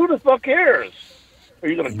I said, who the fuck cares? Are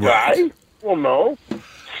you going to die? Well, no.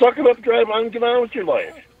 Suck it up, drive on, get on with your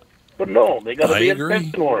life. But no, they got to be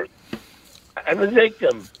attention whores. And they take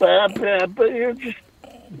them, but you just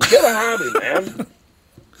get a hobby, man.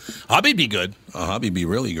 Hobby be good. A hobby be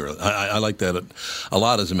really good. I like that a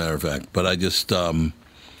lot, as a matter of fact. But I just, I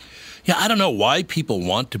don't know why people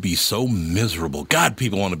want to be so miserable. God,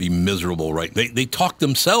 people want to be miserable, right? They talk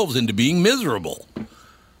themselves into being miserable.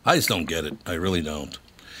 I just don't get it. I really don't.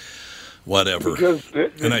 Whatever. Because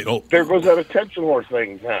there goes that attention whore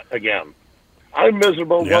thing again. I'm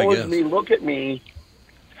miserable. Yeah, woe is me. Look at me.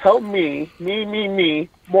 Help me. Me.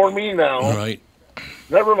 More me now. Right.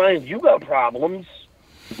 Never mind. You got problems.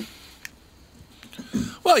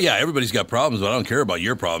 Well, yeah, everybody's got problems, but I don't care about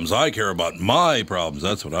your problems. I care about my problems.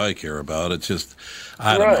 That's what I care about. It's just,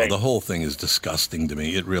 I don't know. The whole thing is disgusting to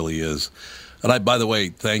me. It really is. And by the way,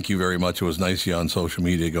 thank you very much. It was nice of you on social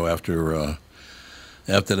media to go after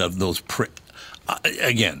those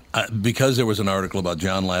because there was an article about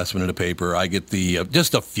John Lastman in the paper. I get the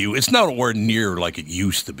just a few. It's nowhere near like it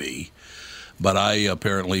used to be, but I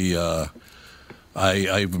apparently.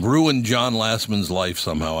 I've ruined John Lastman's life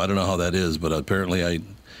somehow. I don't know how that is, but apparently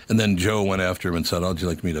and then Joe went after him and said, "How'd you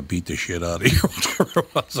like me to beat the shit out of you?" Whatever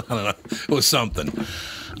it was. I don't know. It was something.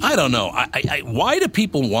 I don't know. Why do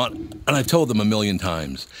people want, and I've told them a million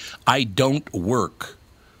times, I don't work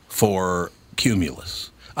for Cumulus.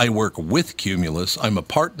 I work with Cumulus. I'm a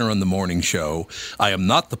partner on the morning show. I am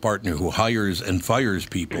not the partner who hires and fires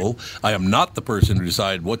people. I am not the person who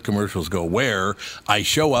decides what commercials go where. I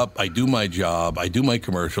show up, I do my job, I do my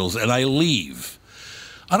commercials, and I leave.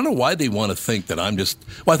 I don't know why they want to think that I'm just...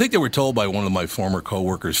 Well, I think they were told by one of my former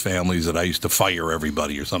coworkers' families that I used to fire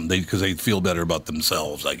everybody or something because they feel better about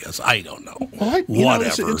themselves, I guess. I don't know. Well,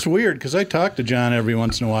 whatever. It's weird because I talk to John every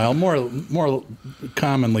once in a while, more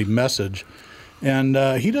commonly message. And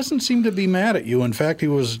he doesn't seem to be mad at you. In fact, the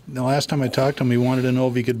last time I talked to him, he wanted to know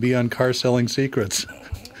if he could be on Car Selling Secrets.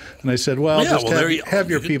 And I said, have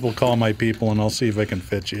your people call my people, and I'll see if I can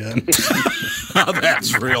fit you in. Oh,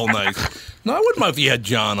 that's real nice. No, I wouldn't mind if you had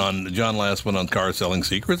John Lastman on Car Selling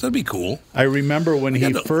Secrets. That'd be cool. I remember when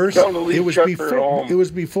he first... It was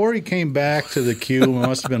before he came back to the Q. It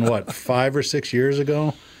must have been, 5 or 6 years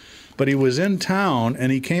ago? But he was in town,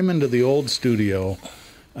 and he came into the old studio...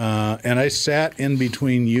 and I sat in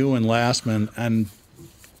between you and Lastman, and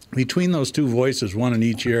between those two voices, one in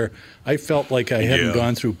each ear, I felt like I hadn't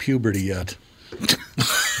gone through puberty yet.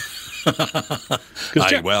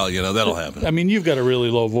 That'll happen. I mean, you've got a really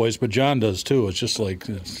low voice, but John does too. It's just like...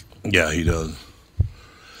 Yeah, he does.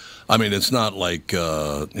 I mean, it's not like,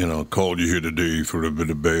 called you here today for a bit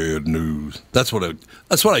of bad news. That's what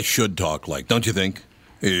I should talk like, don't you think?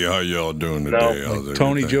 Hey, how y'all doing today? No. Like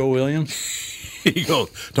Tony Joe Williams? He goes,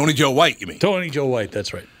 Tony Joe White, you mean? Tony Joe White,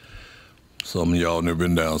 that's right. Some of y'all never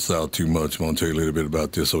been down south too much. I'm going to tell you a little bit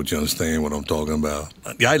about this so you understand what I'm talking about.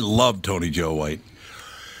 Yeah, I love Tony Joe White.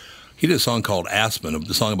 He did a song called Aspen,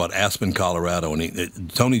 a song about Aspen, Colorado.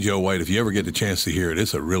 And Tony Joe White, if you ever get the chance to hear it,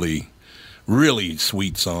 it's a really, really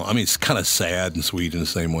sweet song. I mean, it's kind of sad and sweet in the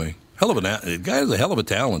same way. The guy has a hell of a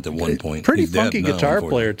talent at one point. Pretty funky guitar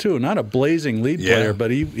player, too. Not a blazing lead player, but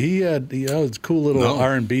he had cool little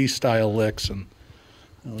R&B style licks. And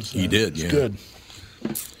he did, yeah. Good.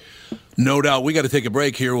 No doubt. We got to take a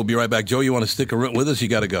break here. We'll be right back. Joe, you want to stick with us? You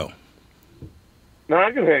got to go. No,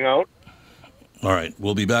 I can hang out. All right.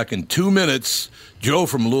 We'll be back in 2 minutes. Joe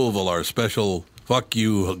from Louisville, our special fuck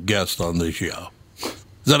you guest on the show.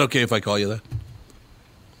 Is that okay if I call you that?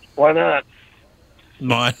 Why not?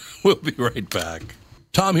 Mine. We'll be right back.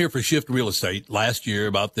 Tom here for Shift Real Estate. Last year,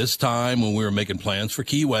 about this time, when we were making plans for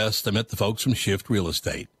Key West, I met the folks from Shift Real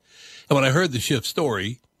Estate. And when I heard the Shift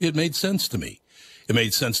story, it made sense to me. It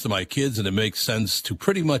made sense to my kids, and it makes sense to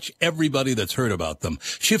pretty much everybody that's heard about them.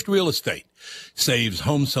 Shift Real Estate saves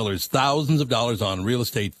home sellers thousands of dollars on real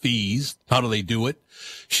estate fees. How do they do it?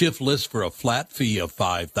 Shift lists for a flat fee of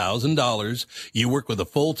 $5,000. You work with a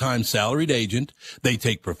full-time salaried agent. They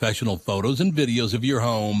take professional photos and videos of your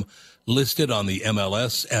home, list it on the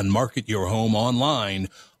MLS, and market your home online,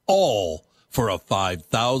 all for a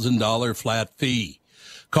 $5,000 flat fee.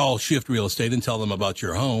 Call Shift Real Estate and tell them about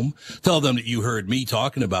your home. Tell them that you heard me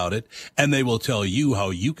talking about it, and they will tell you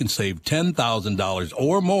how you can save $10,000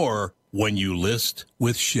 or more when you list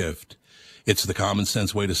with Shift. It's the common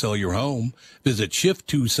sense way to sell your home. Visit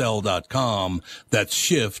shift2sell.com. That's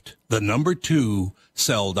shift, the number 2,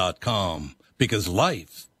 sell.com. Because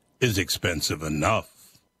life is expensive enough.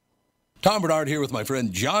 Tom Bernard here with my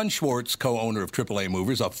friend John Schwartz, co-owner of AAA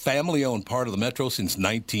Movers, a family-owned part of the Metro since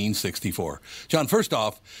 1964. John, first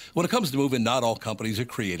off, when it comes to moving, not all companies are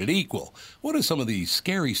created equal. What are some of the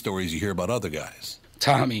scary stories you hear about other guys?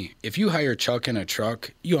 Tommy, if you hire Chuck in a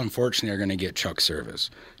truck, you unfortunately are going to get Chuck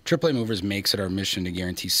service. AAA Movers makes it our mission to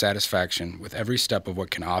guarantee satisfaction with every step of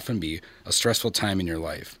what can often be a stressful time in your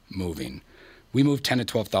life, moving. We move 10 to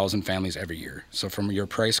 12,000 families every year. So from your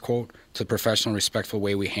price quote to the professional, respectful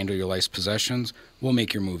way we handle your life's possessions, we'll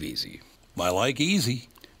make your move easy. I like easy.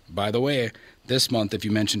 By the way, this month, if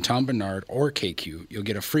you mention Tom Bernard or KQ, you'll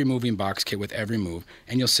get a free moving box kit with every move,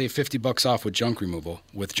 and you'll save $50 off with junk removal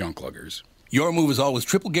with Junk Luggers. Your move is always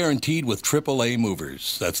triple guaranteed with AAA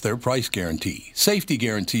Movers. That's their price guarantee, safety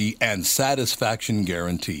guarantee, and satisfaction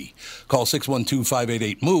guarantee. Call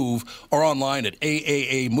 612-588-MOVE or online at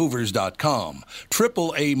aaamovers.com.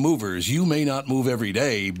 AAA Movers, you may not move every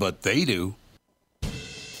day, but they do.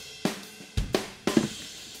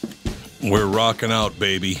 We're rocking out,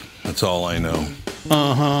 baby. That's all I know.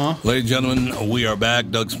 Ladies and gentlemen, we are back.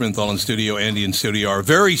 Doug Sprinthal in studio, Andy in studio. Our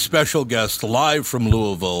very special guest live from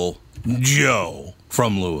Louisville, Joe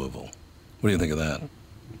from Louisville. What do you think of that?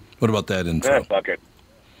 What about that intro? Fuck it.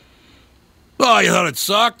 Oh, you thought it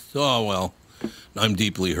sucked? Oh, well, I'm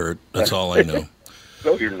deeply hurt. That's all I know.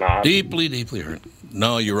 No, you're not. Deeply, deeply hurt.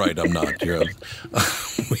 No, you're right. I'm not. You're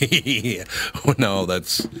no,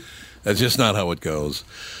 that's just not how it goes.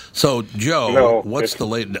 So, Joe, what's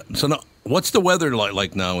the weather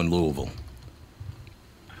like now in Louisville?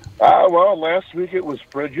 Well, last week it was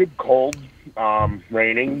frigid, cold,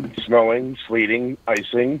 raining, snowing, sleeting,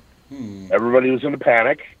 icing. Everybody was in a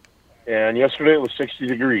panic. And yesterday it was 60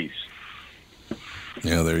 degrees.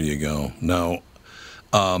 Yeah, there you go. Now,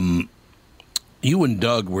 you and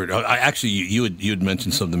Doug were you had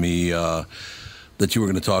mentioned something to me that you were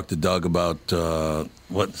going to talk to Doug about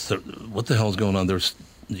what the hell's going on.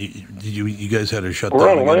 You guys had to shut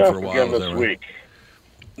down again for a while. Again this week.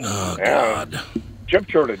 Oh, God. Chip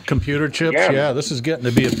shortage. Computer chips, yeah. This is getting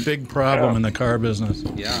to be a big problem in the car business.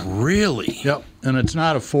 Yeah. Really? Yep. And it's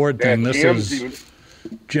not a Ford thing. This is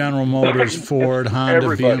General Motors, Ford, Honda,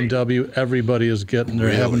 Everybody. BMW. Everybody is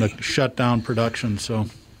having to shut down production. So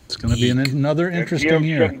it's going to be another interesting GM's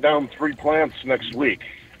year. shutting down 3 plants next week.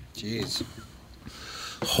 Jeez.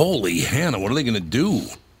 Holy Hannah, what are they going to do?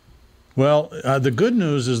 Well, the good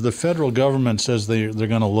news is the federal government says they're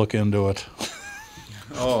going to look into it.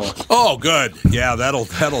 Oh, good. Yeah, that'll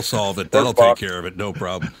solve it. That'll take care of it. No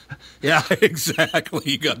problem. Yeah,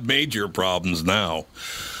 exactly. You got major problems now.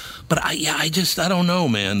 But I don't know,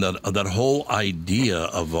 man. That whole idea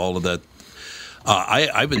of all of that.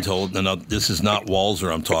 I've been told, and this is not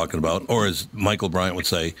Walser I'm talking about, or as Michael Bryant would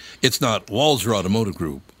say, it's not Walser Automotive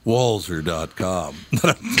Group, Walser.com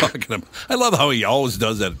that I'm talking about. I love how he always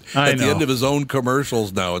does that at the end of his own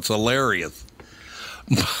commercials now. It's hilarious.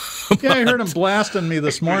 Yeah, I heard him blasting me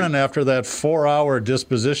this morning after that 4-hour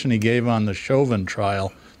disposition he gave on the Chauvin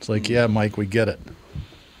trial. It's like, yeah, Mike, we get it.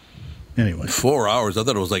 Anyway. 4 hours? I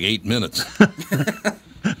thought it was like 8 minutes. Time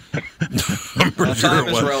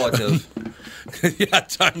is relative. Yeah,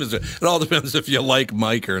 time is. It all depends if you like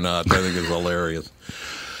Mike or not. I think it's hilarious.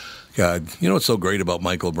 God, you know what's so great about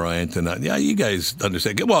Michael Bryant? And yeah, you guys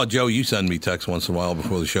understand. Well, Joe, you send me texts once in a while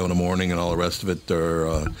before the show in the morning and all the rest of it,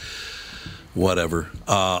 or whatever.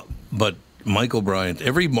 But Michael Bryant,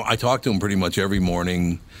 I talk to him pretty much every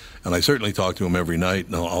morning, and I certainly talk to him every night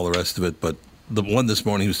and all the rest of it. But the one this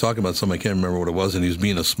morning, he was talking about something, I can't remember what it was, and he was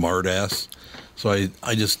being a smart ass. So I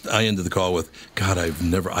ended the call with, God, I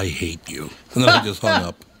hate you. And then I just hung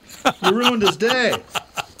up. You ruined his day.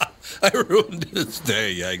 I ruined his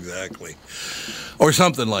day, yeah, exactly. Or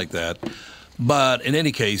something like that. But in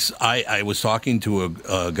any case, I was talking to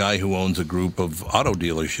a guy who owns a group of auto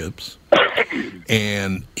dealerships,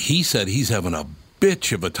 and he said he's having a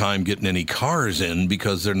bitch of a time getting any cars in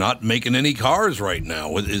because they're not making any cars right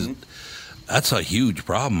now. That's a huge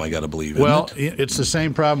problem, I got to believe. Well, it's the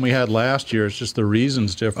same problem we had last year. It's just the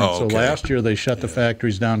reason's different. Oh, okay. So last year they shut the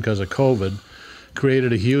factories down because of COVID,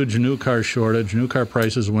 created a huge new car shortage. New car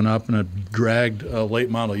prices went up, and it dragged late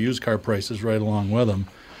model used car prices right along with them.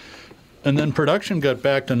 And then production got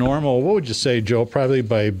back to normal. What would you say, Joe? Probably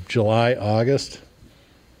by July, August?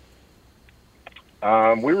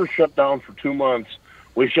 We were shut down for 2 months.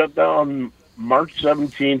 We shut down March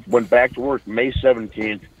 17th, went back to work May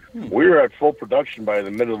 17th. We were at full production by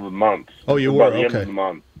the middle of the month. Oh, you by were? the end Okay. of the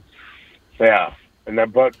month. Yeah,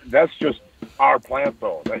 but that's just our plant,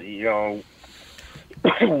 though. That,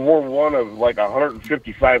 we're one of like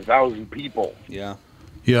 155,000 people. Yeah.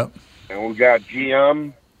 Yep. And we've got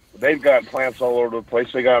GM. They've got plants all over the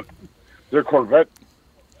place. They got their Corvette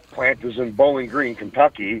plant is in Bowling Green,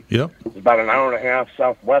 Kentucky. Yep. It's about an hour and a half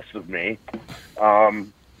southwest of me.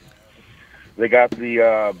 They got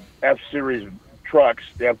the F-Series trucks,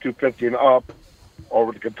 the F-250 and up,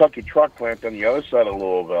 over the Kentucky truck plant on the other side of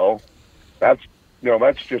Louisville. That's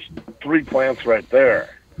just 3 plants right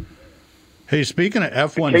there. Hey, speaking of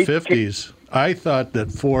F-150s, I thought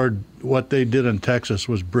that Ford, what they did in Texas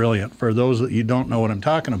was brilliant. For those that you don't know what I'm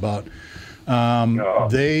talking about,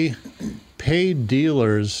 they paid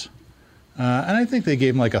dealers, and I think they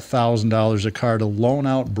gave them like $1,000 a car to loan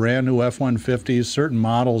out brand new F-150s. Certain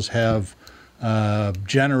models have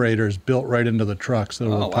generators built right into the trucks that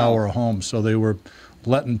will power a home. So they were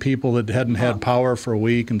letting people that hadn't had power for a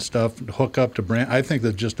week and stuff hook up to brand. I think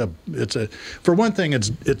that for one thing, it's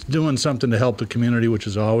doing something to help the community, which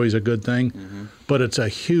is always a good thing. Mm-hmm. But it's a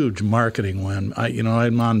huge marketing win.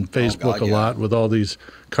 I'm on Facebook a lot with all these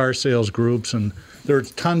car sales groups, and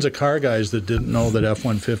there's tons of car guys that didn't know that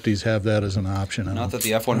F-150s have that as an option. Not that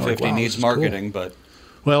the F-150 needs marketing, but...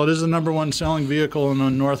 Well, it is the number 1 selling vehicle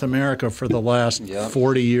in North America for the last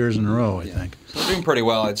 40 years in a row, I think. They're doing pretty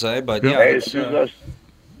well, I'd say, but Hey, as soon as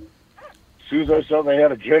I saw they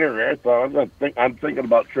had a generator, I thought I'm thinking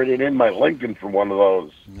about trading in my Lincoln for one of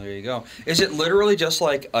those. There you go. Is it literally just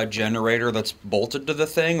like a generator that's bolted to the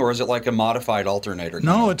thing, or is it like a modified alternator?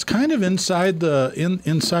 No, it's kind of inside the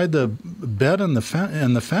inside the bed and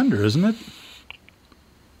the fender, isn't it?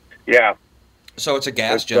 Yeah. So it's a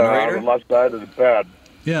gas generator? On the left side of the bed.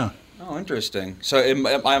 Yeah. Oh, interesting. So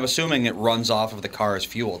I'm assuming it runs off of the car's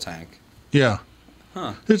fuel tank. Yeah.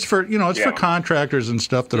 Huh. It's for for contractors and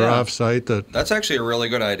stuff that are off site. That's actually a really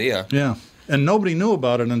good idea. Yeah. And nobody knew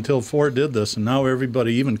about it until Ford did this, and now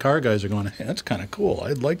everybody, even car guys, are going, hey, that's kind of cool.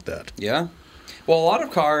 I'd like that. Yeah. Well, a lot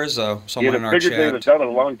of cars, someone in our chat... they had done it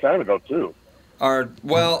a long time ago, too.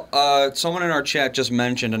 Someone in our chat just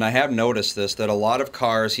mentioned, and I have noticed this, that a lot of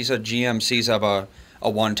cars, he said GMCs have a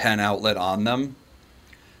 110 outlet on them,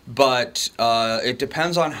 but it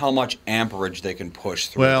depends on how much amperage they can push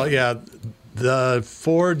through. Well, yeah, the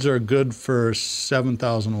Fords are good for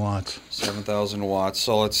 7,000 watts. 7,000 watts.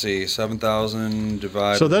 So let's see, 7,000 divided by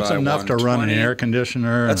 120. So that's enough to run an air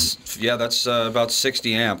conditioner. That's about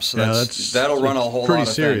 60 amps. So that'll run a whole lot of pretty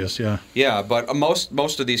serious, things. Yeah, but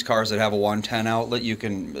most of these cars that have a 110 outlet, you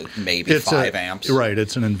can maybe 5 amps. Right,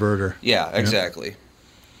 it's an inverter. Yeah, exactly. Yep.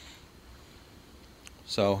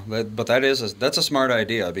 So, that's a smart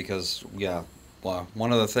idea because,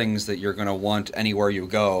 one of the things that you're going to want anywhere you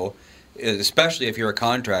go, especially if you're a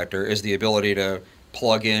contractor, is the ability to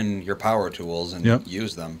plug in your power tools and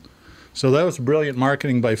use them. So that was brilliant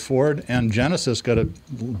marketing by Ford, and Genesis got a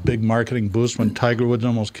big marketing boost when Tiger Woods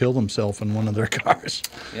almost killed himself in one of their cars.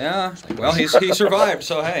 Yeah, well, he survived,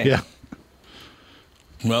 so hey. Yeah.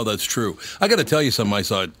 Well, that's true. I got to tell you something I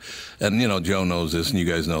saw, and Joe knows this, and you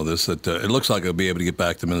guys know this, that it looks like I'll be able to get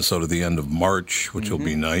back to Minnesota at the end of March, which will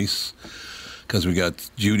be nice, because we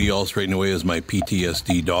got Judy all straightened away as my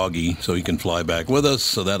PTSD doggy, so he can fly back with us,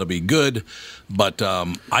 so that'll be good. But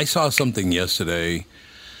I saw something yesterday,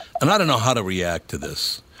 and I don't know how to react to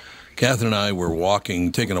this. Catherine and I were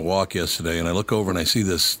taking a walk yesterday, and I look over and I see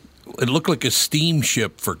this. It looked like a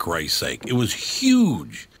steamship, for Christ's sake. It was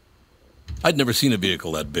huge. I'd never seen a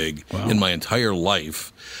vehicle that big in my entire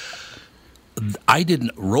life.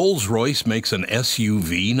 Rolls-Royce makes an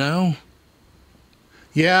SUV now?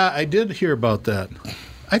 Yeah, I did hear about that.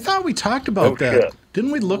 I thought we talked about that. Shit. Didn't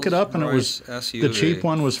we look it up and it was SUV. the cheap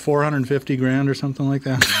one was $450,000 or something like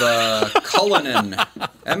that? The Cullinan,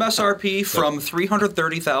 MSRP from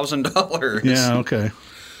 $330,000. Yeah, okay.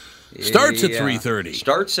 Starts at $330,000.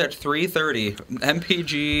 Starts at $330,000.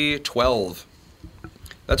 MPG 12.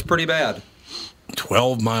 That's pretty bad.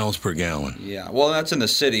 12 miles per gallon. Yeah, well, that's in the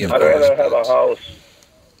city, of I'd course. rather have a house.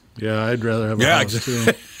 Yeah, I'd rather have a house too.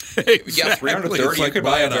 Exactly. Yeah, $330,000. It's like you could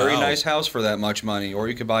buy a buying very house. nice house for that much money, or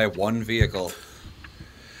you could buy one vehicle.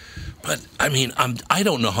 But, I mean, I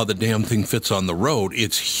don't know how the damn thing fits on the road.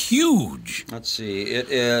 It's huge. Let's see. It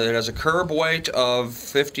has a curb weight of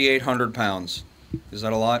 5,800 pounds. Is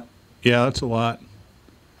that a lot? Yeah, that's a lot.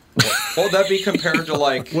 What would that be compared to,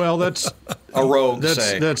 like, Well, that's a Rogue, that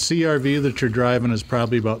say? CRV that you're driving is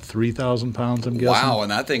probably about 3,000 pounds, I'm guessing. Wow,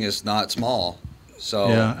 and that thing is not small. So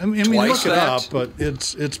Yeah, I mean twice look it that. up, but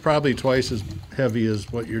it's probably twice as heavy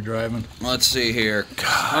as what you're driving. Let's see here.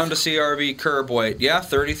 Honda CRV curb weight. Yeah,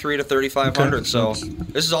 33 to 3,500. Okay, So that's-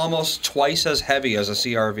 this is almost twice as heavy as a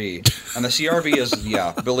CRV. And the CRV is,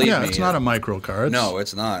 believe Yeah, me. it's not a micro car. It's, No,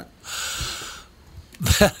 it's not.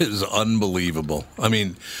 That is unbelievable. I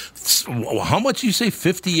mean, how much you say?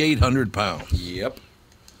 5,800 pounds. Yep.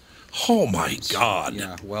 Oh my God!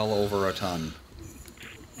 Yeah, well over a ton.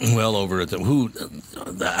 Well over it. Who?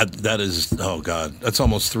 That is. Oh God! That's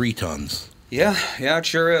almost 3 tons. Yeah, it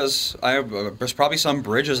sure is. There's probably some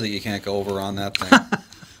bridges that you can't go over on that thing.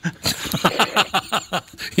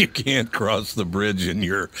 You can't cross the bridge in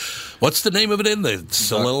your. What's the name of it in the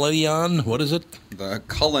Silurion? What is it? The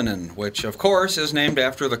Cullinan, which of course is named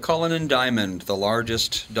after the Cullinan diamond, the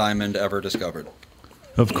largest diamond ever discovered.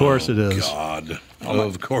 Of course it is. God.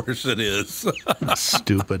 Of course it is.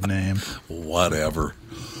 Stupid name. Whatever.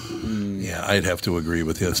 Yeah, I'd have to agree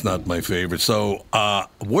with you. It's not my favorite. So,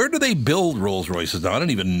 where do they build Rolls Royces now? I don't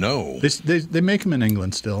even know. They make them in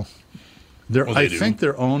England still. They're Oh, they I do? think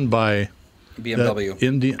they're owned by BMW. that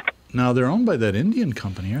Indian. No, they're owned by that Indian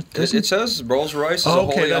company, aren't they? It says Rolls-Royce is Oh, a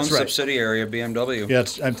okay, wholly owned that's right. subsidiary of BMW. Yeah,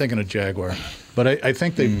 I'm thinking of Jaguar. But I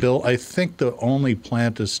think they built. I think the only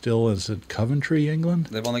plant is still in Coventry, England.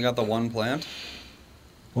 They've only got the one plant.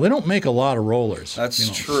 Well, they don't make a lot of rollers. That's you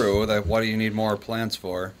know. true. What do you need more plants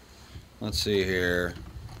for? Let's see here.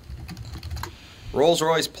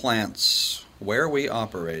 Rolls-Royce plants, where we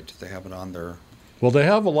operate. They have it on their... Well, they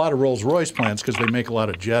have a lot of Rolls-Royce plants because they make a lot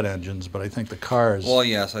of jet engines. But I think the cars. Well,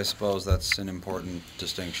 yes, I suppose that's an important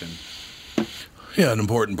distinction. Yeah, an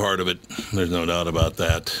important part of it. There's no doubt about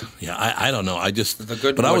that. Yeah, I don't know. I just, The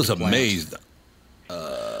Goodwood but I was plant. amazed.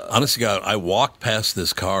 Honestly, God, I walked past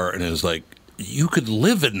this car and it was like, you could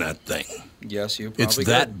live in that thing. Yes, you probably It's could.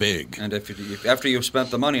 that big. And after you've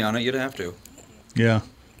spent the money on it, you'd have to. Yeah.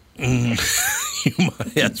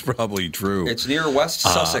 That's probably true. It's near West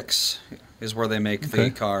Sussex, is where they make the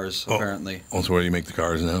cars, apparently. That's where you make the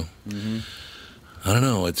cars now. Mm-hmm. I don't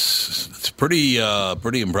know. It's pretty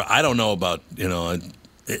impressive. I don't know about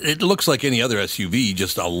It looks like any other SUV,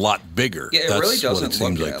 just a lot bigger. Yeah, it That's really what doesn't it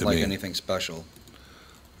seems look to like me. anything special.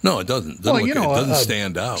 No, it doesn't. Well, It doesn't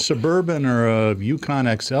stand out. Suburban or a Yukon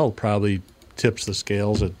XL probably tips the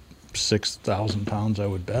scales at 6,000 pounds, I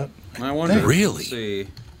would bet. I wonder. Really? Let's see.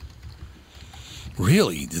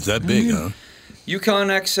 Really? Is that big, huh? Yukon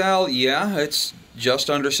XL, yeah, it's just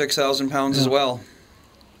under 6,000 pounds as well.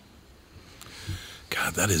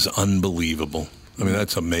 God, that is unbelievable. I mean,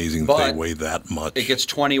 that's amazing that But they weigh that much. It gets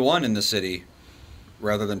 21 in the city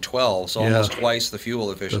rather than 12, so Yeah. almost twice the fuel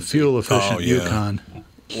The efficiency. fuel efficient Oh, yeah. Yukon.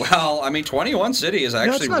 Well, I mean, 21 city is it's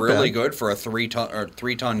actually not really bad. good for a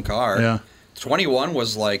 3-ton car. Yeah. 21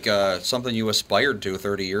 was like something you aspired to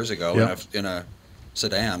 30 years ago Yeah. in a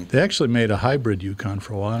sedan. They actually made a hybrid Yukon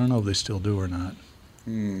for a while. I don't know if they still do or not.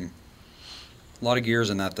 A lot of gears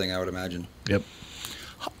in that thing, I would imagine. Yep.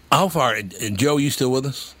 How far? And Joe, you still with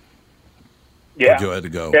us? Yeah. Joe had to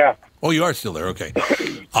go. Yeah. Oh, you are still there. Okay.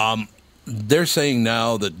 They're saying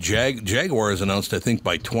now that Jaguar has announced, I think,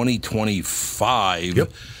 by 2025,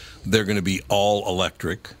 Yep. they're going to be all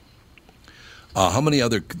electric. How many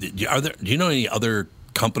other are there? Do you know any other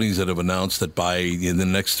companies that have announced that in the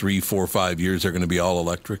next 3, 4, 5 years they're going to be all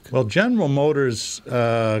electric? Well, General Motors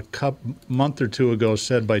a month or two ago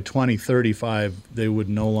said by 2035 they would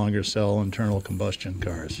no longer sell internal combustion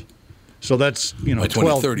cars. So that's By 12,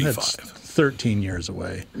 2035. that's 13 years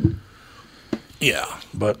away. Yeah.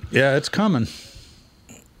 But yeah, it's coming.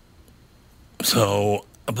 So,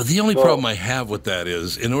 but the only problem I have with that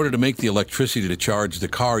is, in order to make the electricity to charge the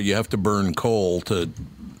car, you have to burn coal to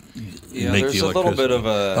Yeah, make there's the a little bit of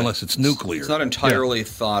a... unless it's nuclear. It's not entirely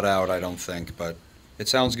thought out, I don't think, but it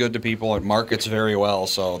sounds good to people. It markets very well,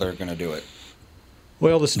 so they're going to do it.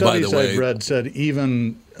 Well, the studies way- I've read said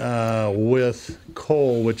even with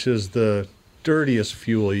coal, which is the dirtiest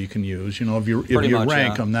fuel you can use, if you Pretty much,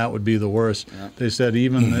 rank yeah. them, that would be the worst. Yeah. They said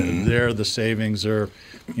even there the savings are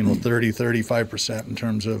 30-35% in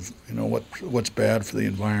terms of what's bad for the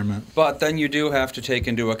environment. But then you do have to take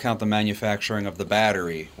into account the manufacturing of the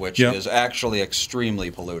battery, which Yeah. is actually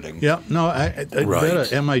extremely polluting. Yeah, no, I Right. read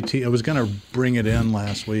at MIT. I was going to bring it in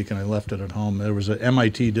last week, and I left it at home. There was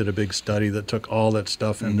MIT did a big study that took all that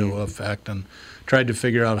stuff into effect and tried to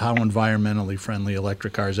figure out how environmentally friendly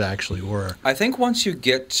electric cars actually were. I think once you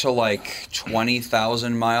get to like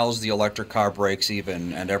 20,000 miles, the electric car breaks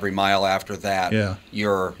even, and every mile after that, Yeah.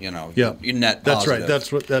 you're Yeah, you net that's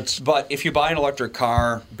positive. right. That's But if you buy an electric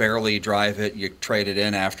car, barely drive it, you trade it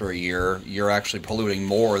in after a year, you're actually polluting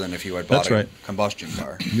more than if you had bought That's a right. combustion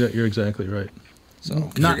car. yeah, you're exactly right. So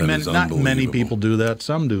Not That many, is not many unbelievable. people do that.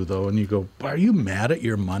 Some do, though. And you go, are you mad at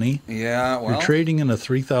your money? yeah, well, You're trading in a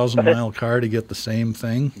 3,000-mile car to get the same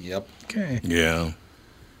thing? yep. Okay. Yeah.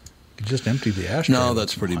 You just empty the ashtray. No,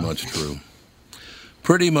 that's pretty much true.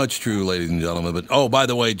 Pretty much true, ladies and gentlemen. But oh, by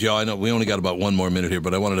the way, Joe, I know we only got about one more minute here,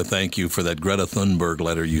 but I wanted to thank you for that Greta Thunberg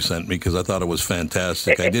letter you sent me because I thought it was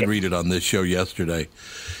fantastic. I did read it on this show yesterday.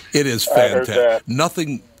 It is I heard fantastic.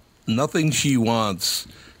 that. Nothing she wants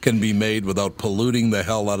can be made without polluting the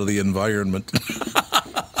hell out of the environment.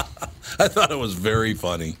 I thought it was very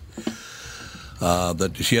funny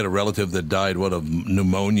that she had a relative that died, of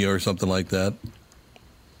pneumonia or something like that.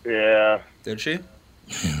 Yeah. Did she?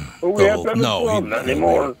 Well, we have Oh, penicillin, not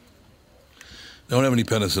anymore. Don't have any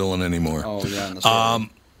penicillin anymore. Oh, yeah. In the story.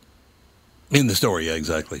 In the story, yeah,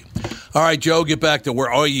 exactly. All right, Joe, get back to work.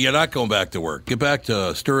 Oh, you're not going back to work. Get back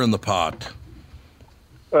to stirring the pot.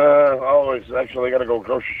 Always. Actually, I got to go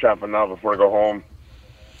grocery shopping now before I go home.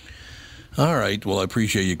 All right. Well, I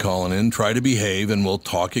appreciate you calling in. Try to behave, and we'll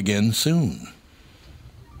talk again soon.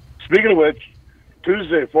 Speaking of which,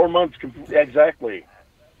 Tuesday, 4 months exactly.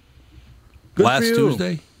 Good Last for you.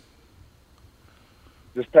 Tuesday?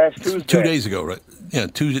 This past Tuesday. 2 days ago, right? Yeah,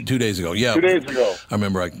 two days ago. Yeah. 2 days ago. I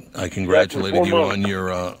remember I congratulated Exactly, you 4 on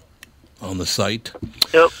your on the site.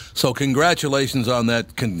 Yep. So congratulations on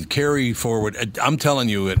that. Can carry forward. I'm telling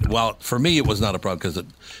you, well, for me it was not a problem because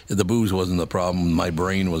the booze wasn't the problem. My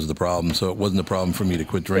brain was the problem, so it wasn't a problem for me to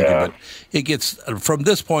quit drinking. Yeah. But it gets from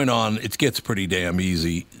this point on, it gets pretty damn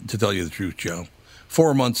easy. To tell you the truth, Joe.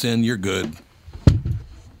 4 months in, you're good.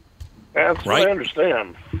 That's what Right? I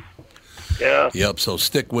understand. Yeah. Yep. So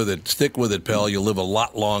stick with it. Stick with it, pal. You'll live a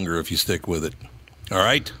lot longer if you stick with it. All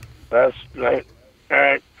right. That's right. All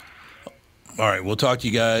right. All right, we'll talk to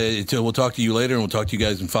you guys. We'll talk to you later, and we'll talk to you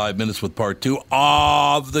guys in 5 minutes with part 2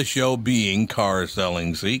 of the show being Car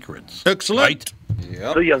Selling Secrets. Excellent. Right?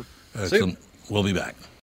 Yep. See ya. Excellent. We'll be back.